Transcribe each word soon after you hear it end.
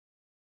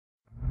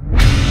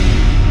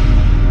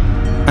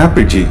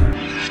Apogee,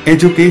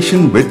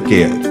 education with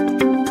care.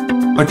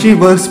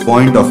 Achievers'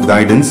 point of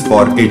guidance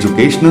for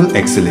educational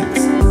excellence.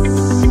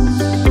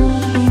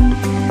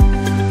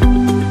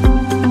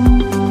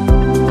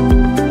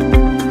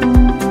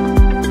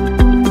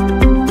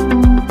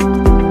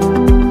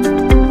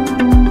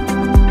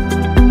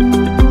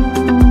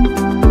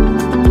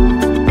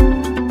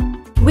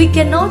 We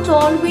cannot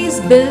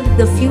always build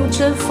the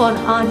future for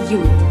our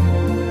youth,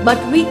 but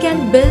we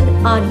can build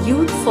our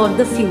youth for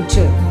the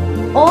future.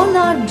 All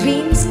our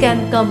dreams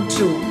can come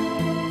true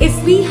if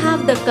we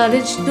have the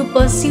courage to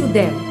pursue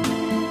them.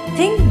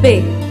 Think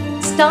big,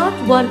 start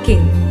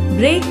working,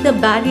 break the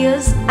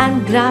barriers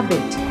and grab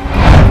it.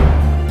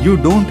 You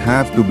don't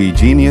have to be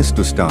genius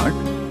to start,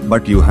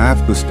 but you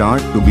have to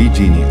start to be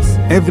genius.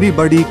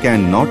 Everybody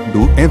cannot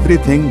do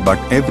everything, but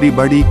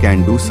everybody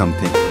can do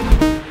something.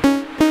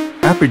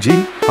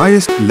 Apogee,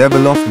 highest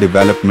level of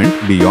development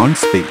beyond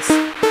space.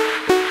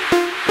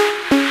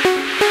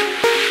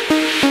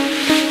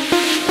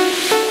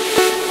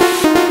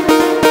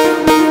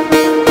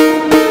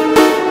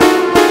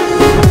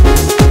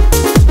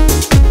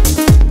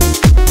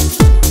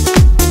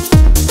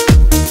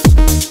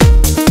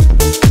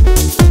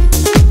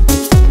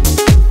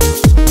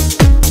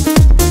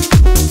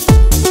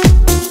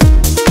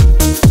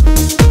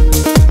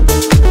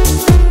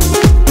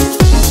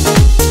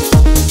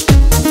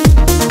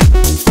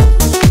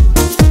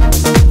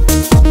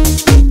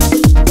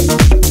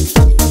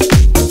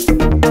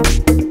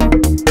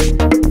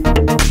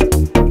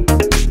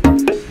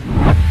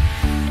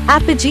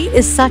 Apogee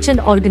is such an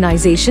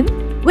organization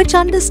which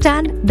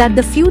understands that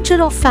the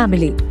future of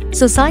family,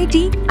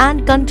 society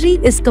and country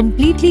is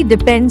completely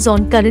depends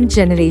on current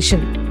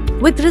generation.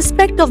 With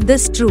respect of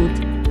this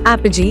truth,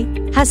 Apogee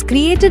has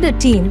created a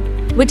team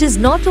which is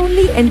not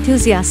only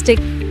enthusiastic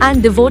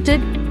and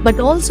devoted but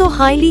also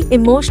highly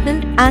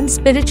emotional and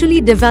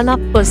spiritually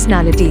developed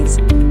personalities.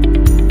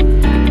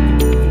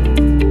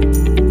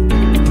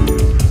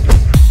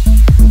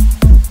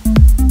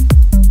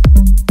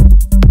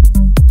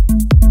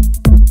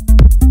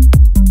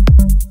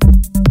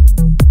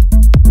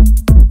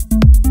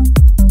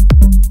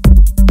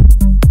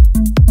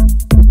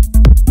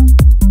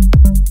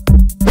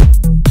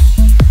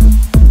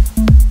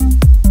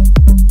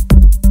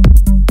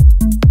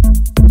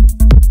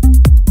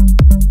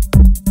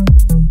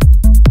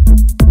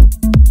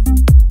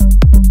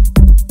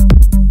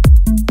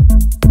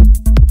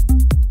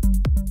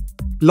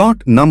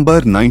 Lot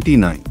number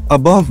 99.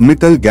 Above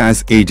Mittal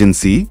Gas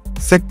Agency,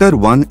 Sector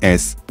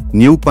 1S,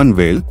 New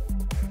Panvel.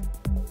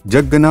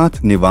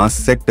 Jagannath Niwas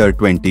Sector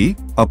 20,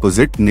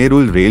 opposite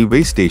Nerul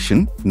Railway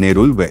Station,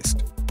 Nerul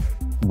West.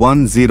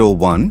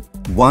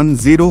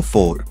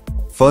 101-104,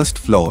 first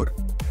floor.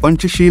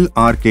 Panchashil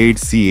Arcade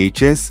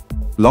CHS,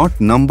 Lot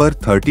number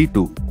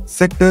 32,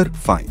 Sector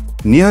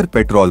 5, near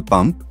petrol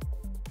pump,